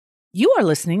You are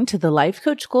listening to the Life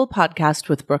Coach School podcast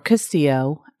with Brooke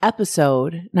Castillo,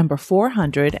 episode number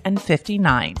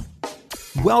 459.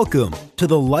 Welcome to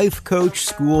the Life Coach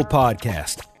School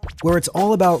podcast, where it's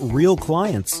all about real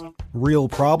clients, real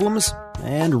problems,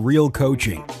 and real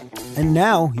coaching. And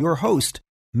now, your host,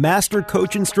 Master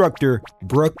Coach Instructor,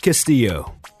 Brooke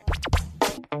Castillo.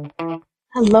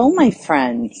 Hello, my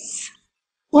friends.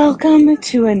 Welcome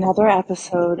to another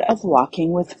episode of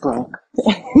Walking with Brooke.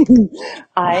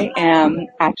 I am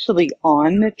actually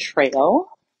on the trail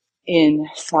in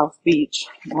South Beach,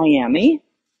 Miami,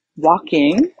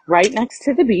 walking right next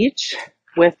to the beach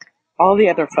with all the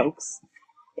other folks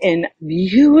in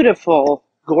beautiful,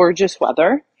 gorgeous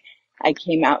weather. I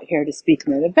came out here to speak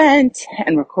at an event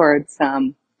and record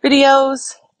some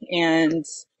videos, and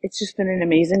it's just been an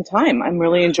amazing time. I'm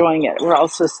really enjoying it. We're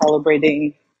also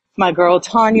celebrating my girl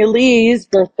Tanya Lee's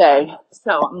birthday,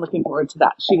 so I'm looking forward to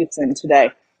that. She gets in today.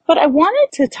 But I wanted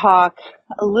to talk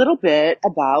a little bit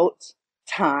about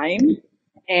time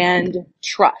and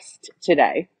trust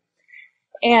today.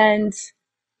 And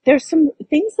there's some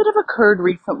things that have occurred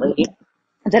recently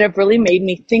that have really made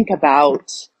me think about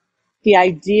the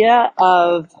idea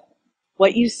of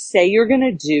what you say you're going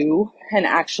to do and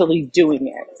actually doing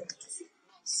it.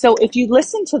 So if you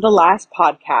listen to the last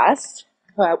podcast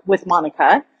with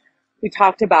Monica, we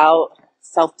talked about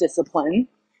self-discipline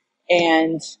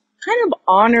and kind of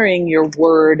honoring your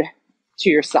word to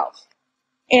yourself.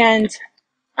 And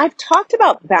I've talked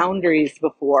about boundaries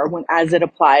before as it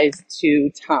applies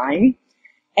to time.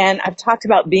 And I've talked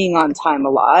about being on time a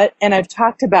lot. And I've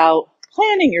talked about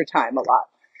planning your time a lot.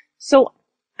 So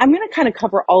I'm going to kind of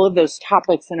cover all of those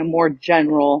topics in a more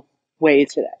general way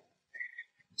today.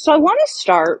 So I want to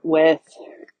start with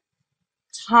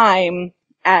time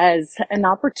as an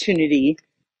opportunity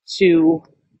to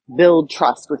build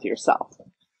trust with yourself.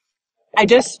 I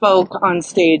just spoke on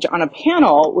stage on a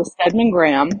panel with Stedman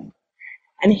Graham,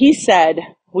 and he said,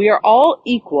 we are all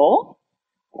equal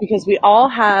because we all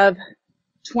have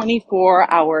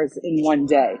 24 hours in one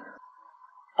day.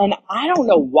 And I don't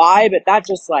know why, but that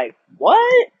just like,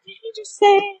 what did he just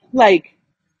say? Like,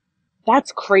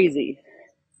 that's crazy.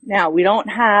 Now, we don't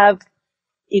have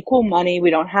equal money.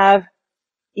 We don't have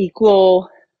equal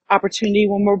opportunity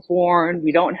when we're born.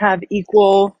 We don't have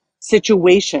equal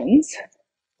situations.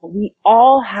 But we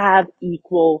all have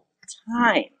equal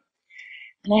time.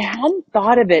 And I hadn't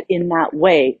thought of it in that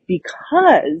way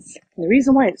because the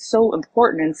reason why it's so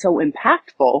important and so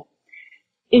impactful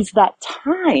is that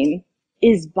time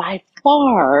is by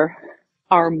far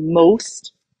our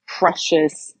most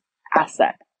precious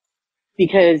asset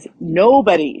because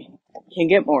nobody can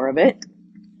get more of it,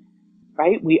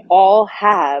 right? We all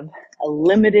have a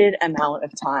limited amount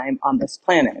of time on this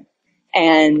planet,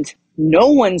 and no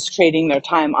one's trading their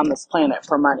time on this planet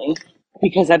for money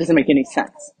because that doesn't make any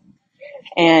sense.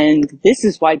 And this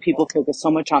is why people focus so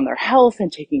much on their health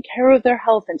and taking care of their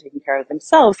health and taking care of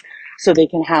themselves so they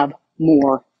can have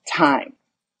more time.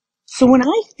 So when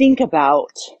I think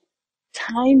about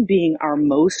time being our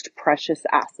most precious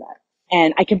asset,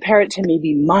 and I compare it to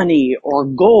maybe money or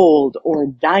gold or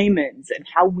diamonds and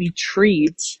how we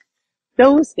treat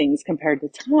those things compared to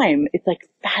time, it's like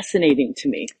fascinating to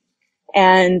me.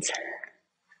 And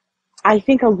I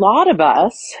think a lot of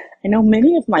us, I know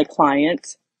many of my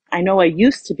clients, I know I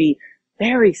used to be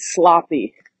very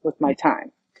sloppy with my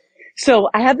time. So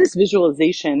I have this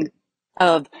visualization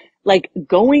of like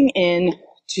going in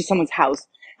to someone's house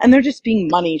and there just being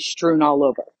money strewn all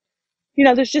over. You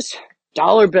know, there's just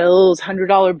dollar bills,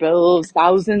 $100 bills,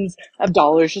 thousands of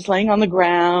dollars just laying on the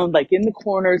ground, like in the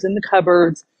corners, in the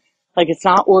cupboards. Like it's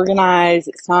not organized,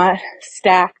 it's not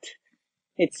stacked,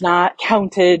 it's not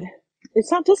counted, it's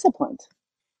not disciplined.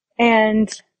 And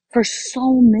for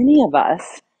so many of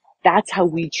us, that's how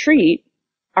we treat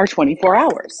our 24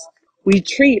 hours. We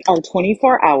treat our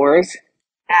 24 hours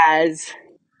as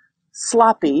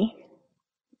sloppy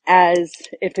as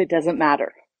if it doesn't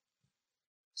matter.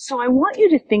 So I want you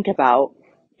to think about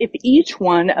if each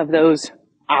one of those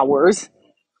hours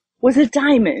was a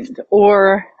diamond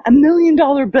or $1 million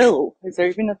bill. Is there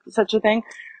even such a thing?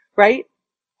 Right?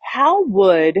 How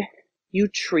would you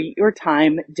treat your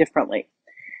time differently?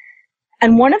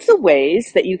 And one of the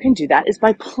ways that you can do that is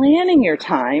by planning your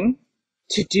time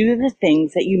to do the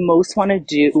things that you most want to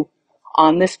do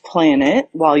on this planet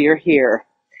while you're here.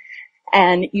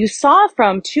 And you saw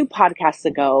from 2 podcasts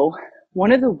ago,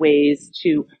 one of the ways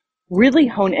to really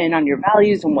hone in on your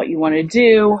values and what you want to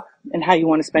do and how you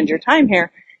want to spend your time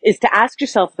here is to ask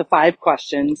yourself the 5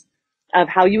 questions of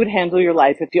how you would handle your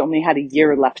life if you only had a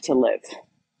year left to live.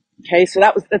 Okay, so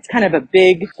that's kind of a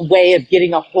big way of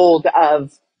getting a hold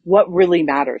of what really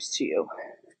matters to you.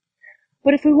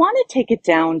 But if we want to take it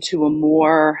down to a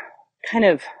more kind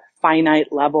of finite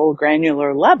level,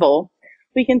 granular level,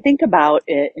 we can think about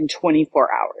it in 24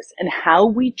 hours and how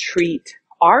we treat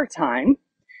our time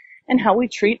and how we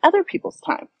treat other people's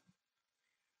time.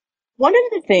 One of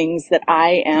the things that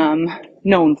I am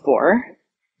known for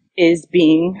is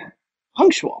being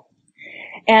punctual.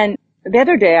 And the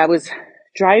other day I was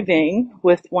driving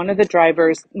with one of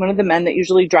the men that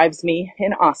usually drives me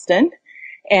in Austin.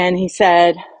 And he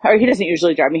said, or he doesn't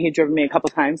usually drive me, he's driven me a couple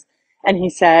times. And he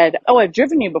said, "Oh, I've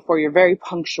driven you before. You're very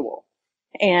punctual."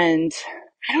 And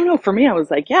I don't know, for me, I was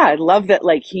like, yeah, I love that.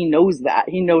 Like, he knows that.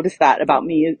 He noticed that about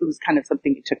me. It was kind of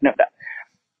something he took note of.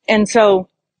 And so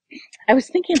I was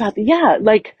thinking about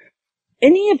like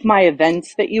any of my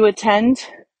events that you attend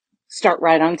start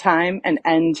right on time and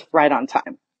end right on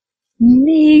time.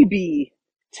 Maybe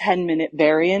 10-minute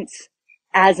variance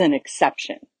as an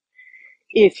exception.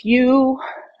 If you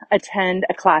attend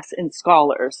a class in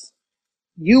Scholars,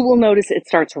 you will notice it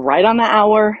starts right on the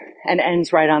hour and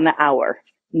ends right on the hour,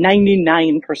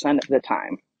 99% of the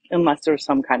time, unless there's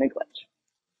some kind of glitch.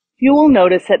 You will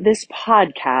notice that this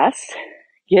podcast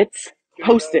gets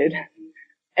posted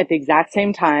at the exact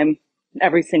same time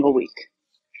every single week,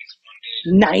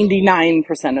 99%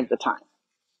 of the time,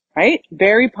 right?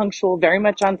 Very punctual, very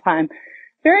much on time,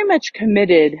 very much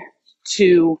committed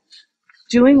to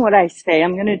doing what I say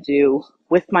I'm going to do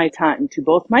with my time to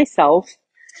both myself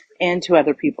and to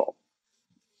other people.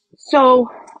 So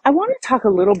I want to talk a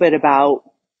little bit about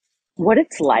what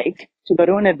it's like to go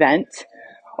to an event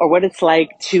or what it's like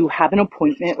to have an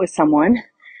appointment with someone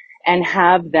and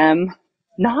have them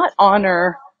not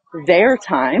honor their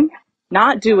time,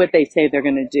 not do what they say they're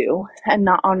going to do, and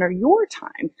not honor your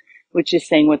time, which is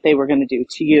saying what they were going to do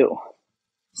to you.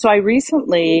 So I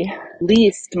recently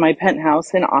leased my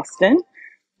penthouse in Austin.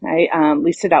 I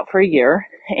leased it out for a year.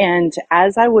 And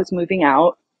as I was moving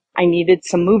out, I needed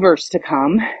some movers to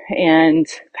come and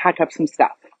pack up some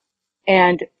stuff.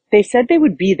 And they said they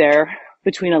would be there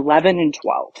between 11 and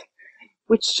 12,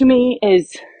 which to me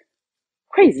is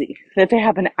crazy that they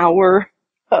have an hour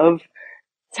of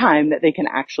time that they can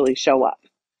actually show up.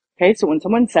 Okay, so when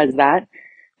someone says that,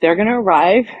 they're going to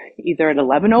arrive either at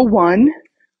 11:01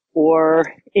 or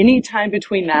any time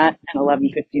between that and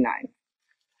 11:59.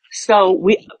 So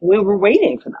we were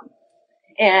waiting for them.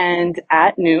 And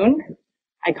at noon,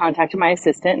 I contacted my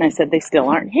assistant and I said, they still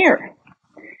aren't here.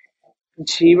 And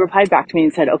she replied back to me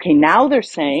and said, okay, now they're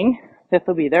saying that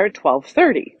they'll be there at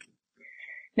 12:30.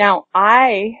 Now,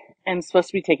 I am supposed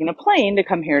to be taking a plane to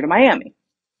come here to Miami.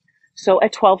 So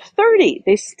at 12:30,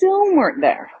 they still weren't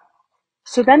there.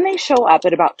 So then they show up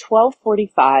at about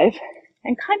 12:45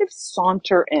 and kind of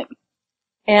saunter in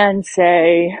and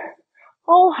say,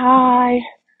 oh, hi,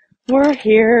 we're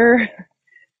here.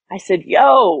 I said,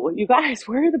 yo, you guys,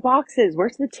 where are the boxes?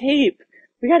 Where's the tape?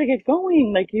 We got to get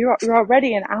going. Like, you're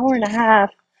already an hour and a half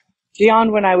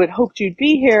beyond when I would hoped you'd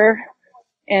be here.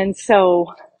 And so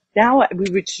now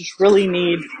we would just really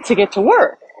need to get to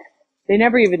work. They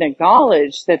never even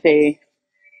acknowledged that they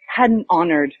hadn't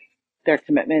honored their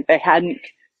commitment. They hadn't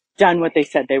done what they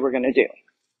said they were going to do.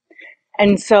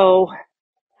 And so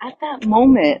at that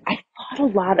moment, I thought a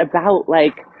lot about,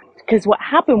 like, because what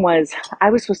happened was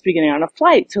I was supposed to be getting on a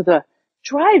flight. So the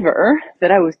driver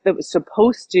that was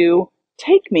supposed to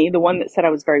take me, the one that said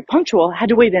I was very punctual, had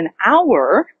to wait an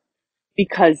hour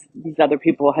because these other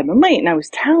people had been late. And I was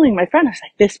telling my friend, I was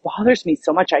like, this bothers me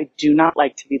so much. I do not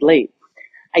like to be late.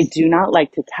 I do not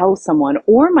like to tell someone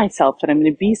or myself that I'm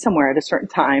going to be somewhere at a certain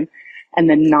time and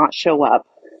then not show up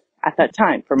at that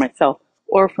time for myself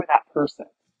or for that person.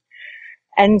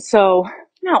 And so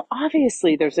now,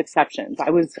 obviously, there's exceptions.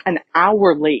 I was an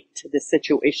hour late to this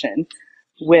situation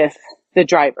with the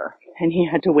driver, and he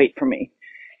had to wait for me.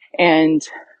 And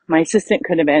my assistant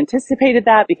couldn't have anticipated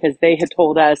that because they had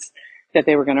told us that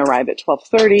they were going to arrive at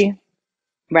 12:30,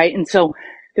 right? And so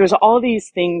there was all these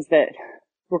things that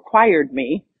required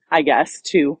me, I guess,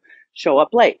 to show up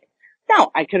late.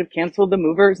 Now, I could have canceled the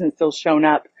movers and still shown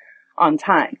up on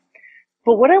time.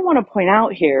 But what I want to point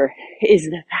out here is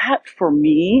that for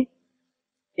me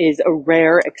is a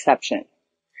rare exception.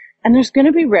 And there's going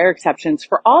to be rare exceptions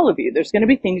for all of you. There's going to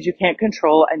be things you can't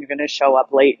control and you're going to show up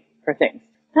late for things.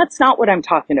 That's not what I'm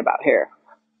talking about here.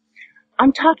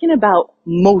 I'm talking about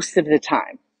most of the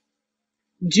time.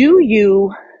 Do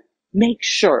you make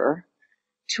sure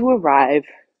to arrive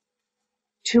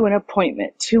to an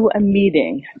appointment, to a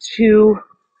meeting, to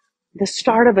the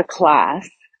start of a class,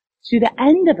 to the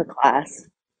end of a class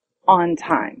on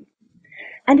time?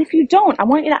 And if you don't, I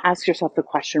want you to ask yourself the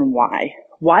question, why?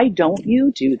 Why don't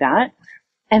you do that?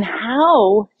 And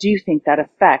how do you think that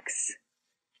affects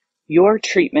your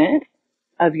treatment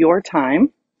of your time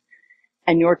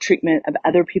and your treatment of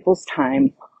other people's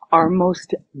time are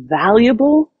most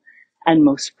valuable and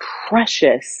most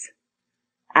precious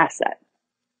asset.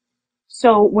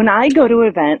 So when I go to an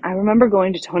event, I remember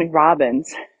going to Tony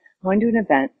Robbins, going to an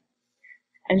event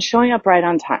and showing up right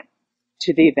on time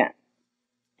to the event.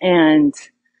 And,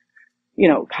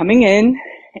 coming in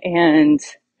and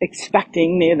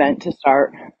expecting the event to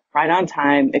start right on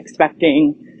time,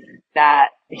 expecting that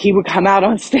he would come out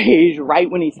on stage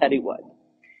right when he said he would.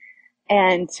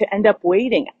 And to end up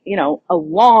waiting, a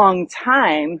long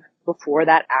time before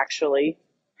that actually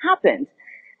happened.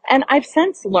 And I've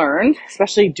since learned,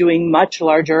 especially doing much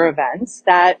larger events,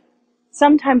 that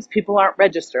sometimes people aren't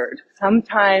registered.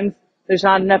 Sometimes there's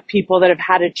not enough people that have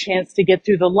had a chance to get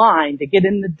through the line, to get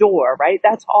in the door, right?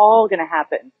 That's all going to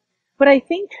happen. But I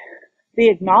think the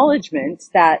acknowledgement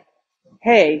that,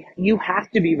 hey, you have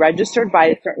to be registered by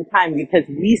a certain time because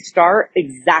we start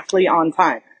exactly on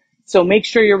time. So make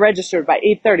sure you're registered by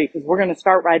 8:30 because we're going to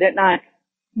start right at 9.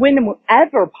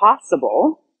 Whenever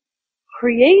possible,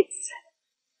 creates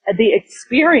the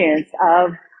experience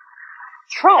of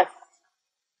trust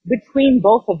between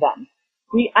both of them.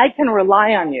 I can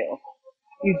rely on you.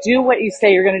 You do what you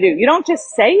say you're going to do. You don't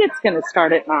just say it's going to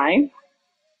start at 9.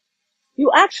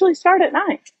 You actually start at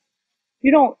 9.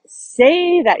 You don't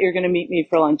say that you're going to meet me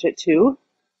for lunch at 2.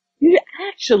 You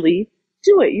actually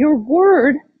do it. Your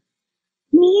word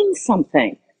means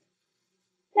something.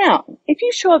 Now, if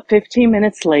you show up 15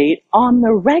 minutes late on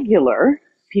the regular,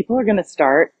 people are going to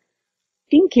start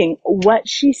thinking what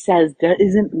she says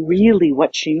isn't really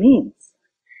what she means.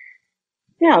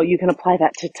 Now, you can apply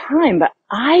that to time, but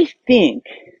I think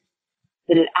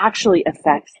that it actually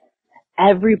affects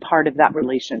every part of that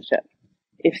relationship.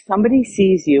 If somebody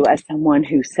sees you as someone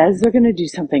who says they're going to do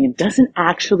something and doesn't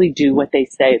actually do what they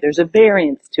say, there's a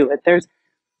variance to it. There's,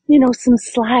 some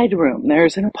slide room.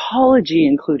 There's an apology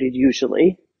included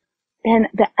usually. And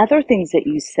the other things that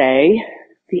you say,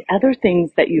 the other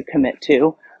things that you commit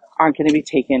to aren't going to be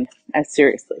taken as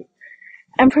seriously.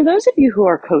 And for those of you who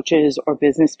are coaches or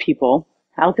business people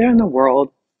out there in the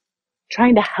world,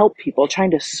 trying to help people,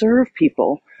 trying to serve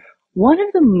people, one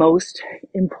of the most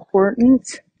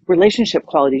important relationship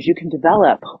qualities you can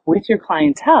develop with your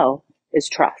clientele is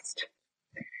trust.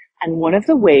 And one of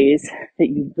the ways that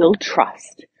you build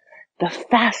trust the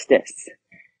fastest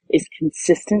is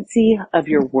consistency of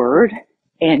your word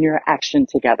and your action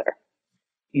together.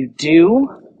 You do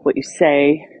what you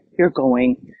say you're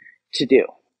going to do.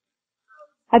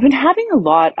 I've been having a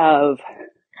lot of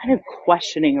kind of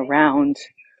questioning around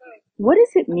what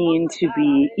does it mean to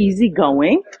be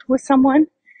easygoing with someone,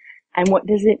 and what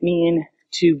does it mean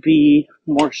to be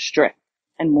more strict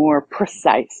and more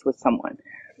precise with someone.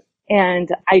 And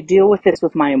I deal with this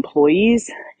with my employees,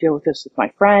 I deal with this with my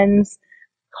friends,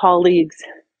 colleagues.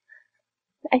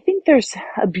 I think there's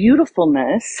a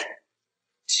beautifulness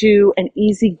to an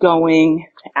easygoing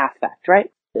affect,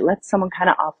 right? It lets someone kind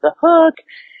of off the hook.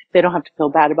 They don't have to feel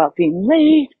bad about being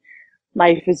late.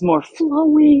 Life is more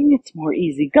flowing. It's more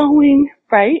easygoing,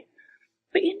 right?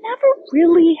 But you never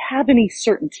really have any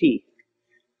certainty.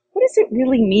 What does it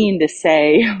really mean to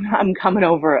say, I'm coming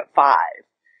over at 5?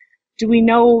 Do we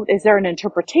know, is there an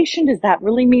interpretation? Does that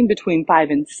really mean between 5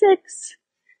 and 6?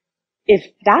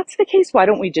 If that's the case, why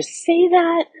don't we just say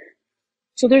that?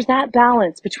 So there's that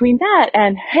balance between that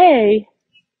and, hey,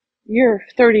 you're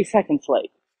 30 seconds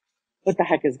late. What the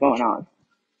heck is going on?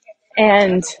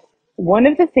 And one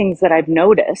of the things that I've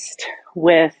noticed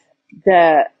with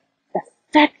the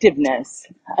effectiveness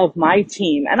of my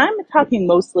team, and I'm talking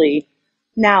mostly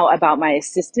now about my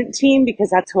assistant team because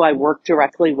that's who I work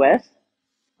directly with.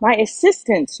 My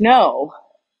assistants know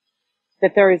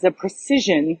that there is a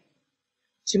precision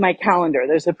to my calendar.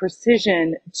 There's a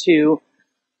precision to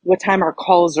what time our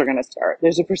calls are going to start.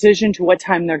 There's a precision to what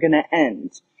time they're going to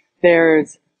end.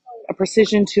 There's a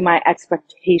precision to my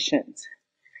expectations.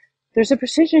 There's a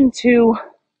precision to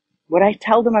what I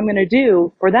tell them I'm going to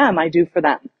do for them, I do for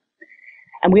them.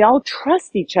 And we all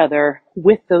trust each other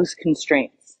with those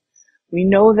constraints. We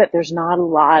know that there's not a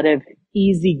lot of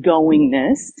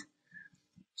easygoingness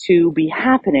to be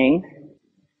happening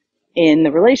in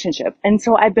the relationship. And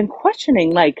so I've been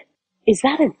questioning, is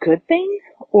that a good thing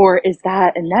or is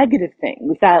that a negative thing?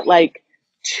 Was that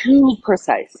too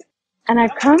precise? And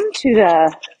I've come to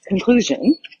the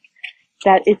conclusion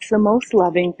that it's the most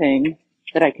loving thing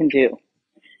that I can do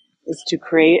is to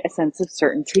create a sense of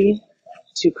certainty,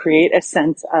 to create a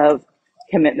sense of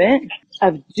commitment,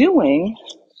 of doing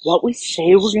what we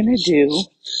say we're going to do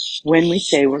when we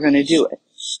say we're going to do it.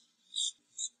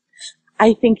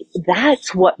 I think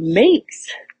that's what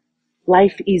makes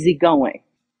life easygoing.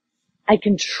 I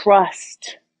can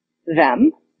trust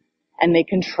them and they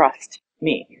can trust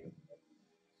me.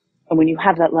 And when you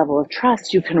have that level of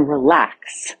trust, you can relax.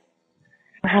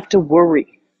 You don't have to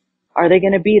worry. Are they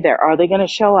going to be there? Are they going to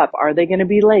show up? Are they going to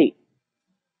be late?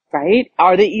 Right?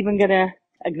 Are they even going to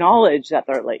acknowledge that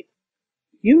they're late?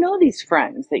 You know these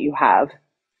friends that you have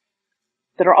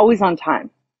that are always on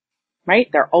time, right?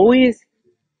 They're always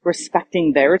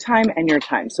respecting their time and your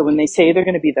time. So when they say they're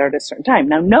going to be there at a certain time.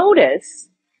 Now notice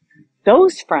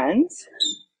those friends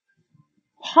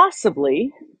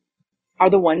possibly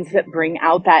are the ones that bring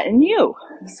out that in you.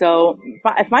 So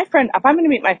if I'm going to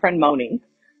meet my friend Moni,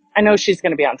 I know she's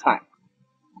going to be on time.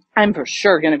 I'm for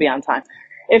sure going to be on time,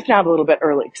 if not a little bit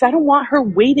early, because I don't want her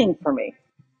waiting for me.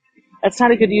 That's not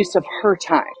a good use of her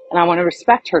time, and I want to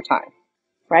respect her time,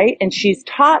 right? And she's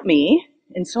taught me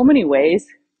in so many ways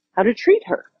how to treat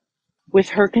her with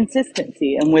her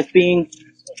consistency and with being,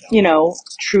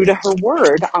 true to her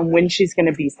word on when she's going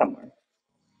to be somewhere.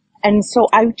 And so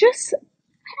I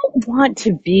don't want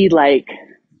to be like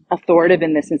authoritative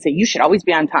in this and say, you should always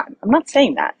be on time. I'm not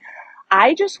saying that.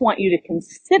 I just want you to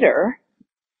consider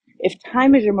if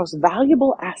time is your most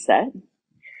valuable asset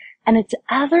and it's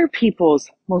other people's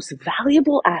most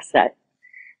valuable asset,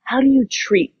 how do you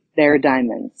treat their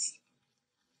diamonds?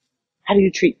 How do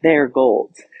you treat their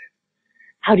gold?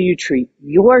 How do you treat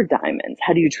your diamonds?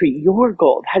 How do you treat your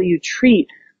gold? How do you treat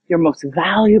your most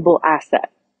valuable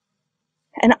asset?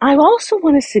 And I also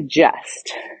want to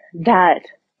suggest that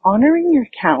honoring your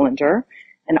calendar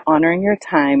and honoring your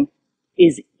time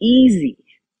is easy.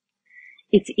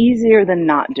 It's easier than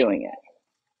not doing it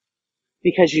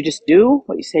because you just do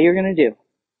what you say you're going to do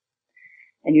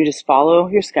and you just follow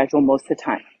your schedule most of the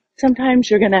time. Sometimes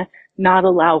you're going to not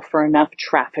allow for enough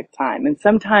traffic time, and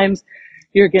sometimes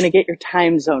you're going to get your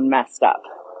time zone messed up.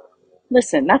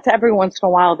 Listen, that's every once in a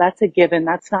while. That's a given.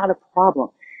 That's not a problem.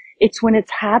 It's when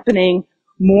it's happening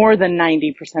more than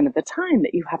 90% of the time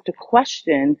that you have to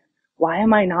question, why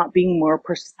am I not being more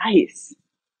precise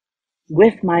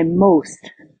with my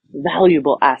most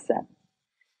valuable asset?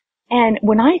 And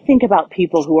when I think about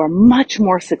people who are much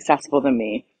more successful than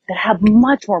me, that have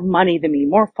much more money than me,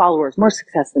 more followers, more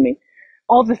success than me,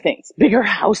 all the things, bigger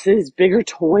houses, bigger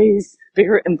toys,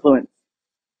 bigger influence.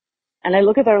 And I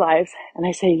look at their lives and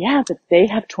I say, yeah, but they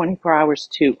have 24 hours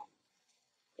too,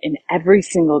 in every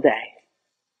single day.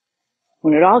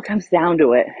 When it all comes down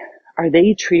to it, are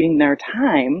they treating their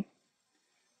time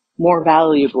more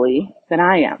valuably than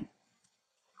I am?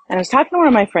 And I was talking to one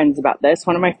of my friends about this,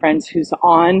 one of my friends who's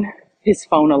on his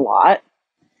phone a lot.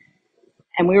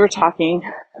 And we were talking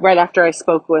right after I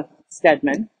spoke with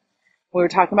Stedman. We were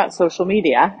talking about social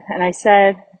media. And I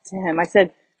said to him,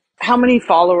 how many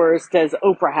followers does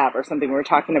Oprah have or something? We were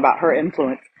talking about her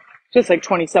influence, just like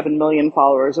 27 million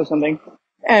followers or something.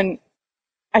 And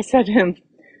I said to him,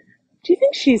 do you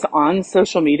think she's on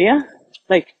social media?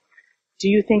 Like, do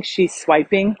you think she's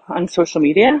swiping on social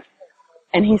media?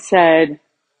 And he said,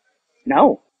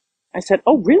 no. I said,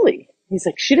 oh, really? He's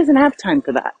like, she doesn't have time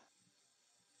for that.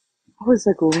 I was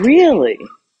like, really?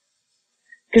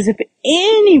 Because if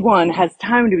anyone has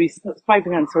time to be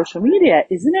swiping on social media,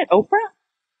 isn't it Oprah?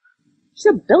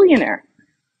 She's a billionaire.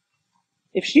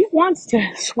 If she wants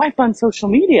to swipe on social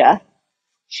media,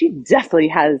 she definitely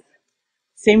has the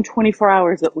same 24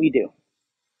 hours that we do.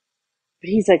 But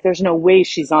he's like, there's no way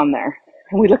she's on there.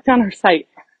 And we looked on her site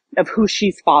of who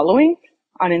she's following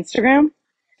on Instagram,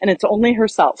 and it's only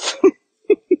herself.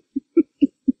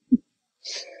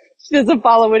 She doesn't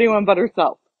follow anyone but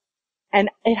herself. And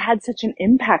it had such an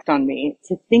impact on me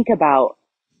to think about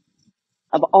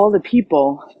of all the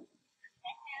people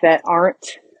that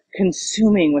aren't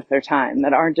consuming with their time,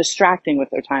 that aren't distracting with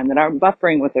their time, that aren't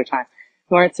buffering with their time,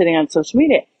 who aren't sitting on social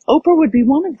media. Oprah would be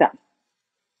one of them.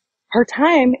 Her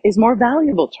time is more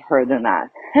valuable to her than that.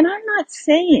 And I'm not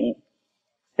saying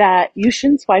that you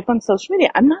shouldn't swipe on social media.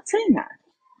 I'm not saying that.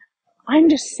 I'm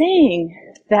just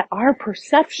saying that our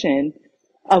perception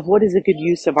of what is a good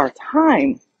use of our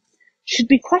time should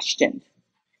be questioned.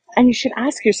 And you should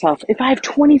ask yourself, if I have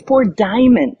 24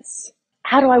 diamonds,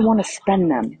 how do I want to spend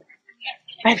them?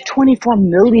 If I have $24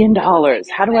 million,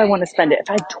 how do I want to spend it? If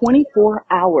I have 24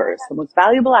 hours, the most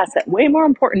valuable asset, way more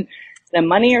important than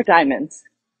money or diamonds,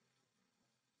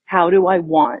 how do I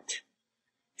want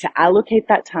to allocate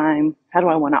that time? How do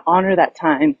I want to honor that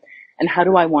time? And how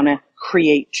do I want to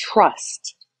create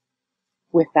trust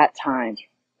with that time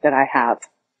that I have?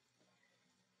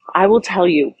 I will tell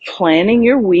you, planning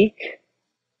your week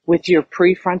with your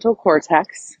prefrontal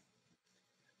cortex,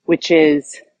 which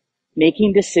is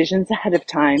making decisions ahead of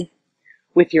time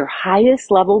with your highest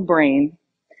level brain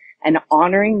and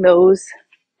honoring those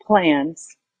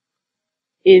plans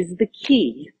is the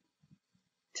key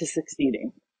to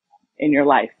succeeding in your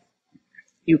life.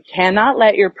 You cannot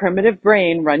let your primitive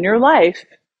brain run your life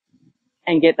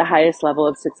and get the highest level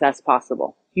of success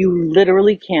possible. You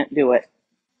literally can't do it.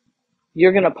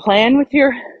 You're going to plan with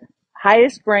your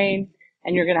highest brain,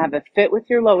 and you're going to have a fit with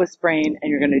your lowest brain, and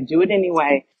you're going to do it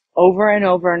anyway, over and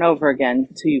over and over again,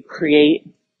 till you create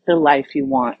the life you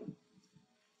want.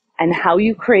 And how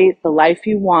you create the life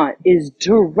you want is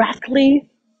directly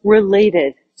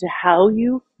related to how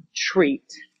you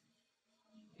treat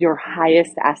your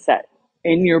highest asset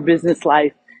in your business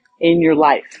life, in your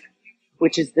life,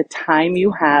 which is the time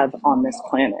you have on this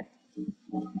planet.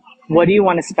 What do you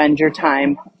want to spend your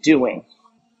time doing?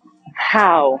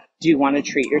 How do you want to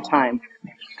treat your time?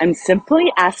 I'm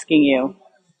simply asking you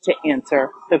to answer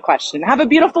the question. Have a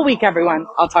beautiful week, everyone.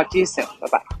 I'll talk to you soon.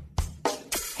 Bye-bye.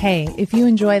 Hey, if you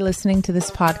enjoy listening to this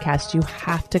podcast, you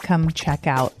have to come check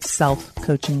out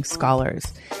Self-Coaching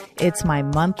Scholars. It's my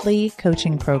monthly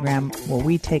coaching program where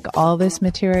we take all this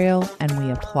material and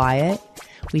we apply it.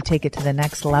 We take it to the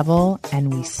next level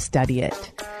and we study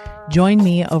it. Join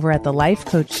me over at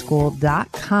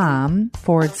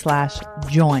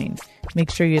thelifecoachschool.com/join.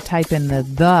 Make sure you type in the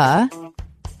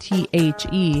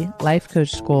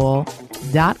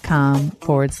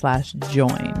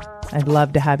lifecoachschool.com/join. I'd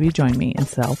love to have you join me in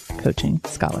Self-Coaching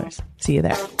Scholars. See you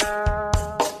there.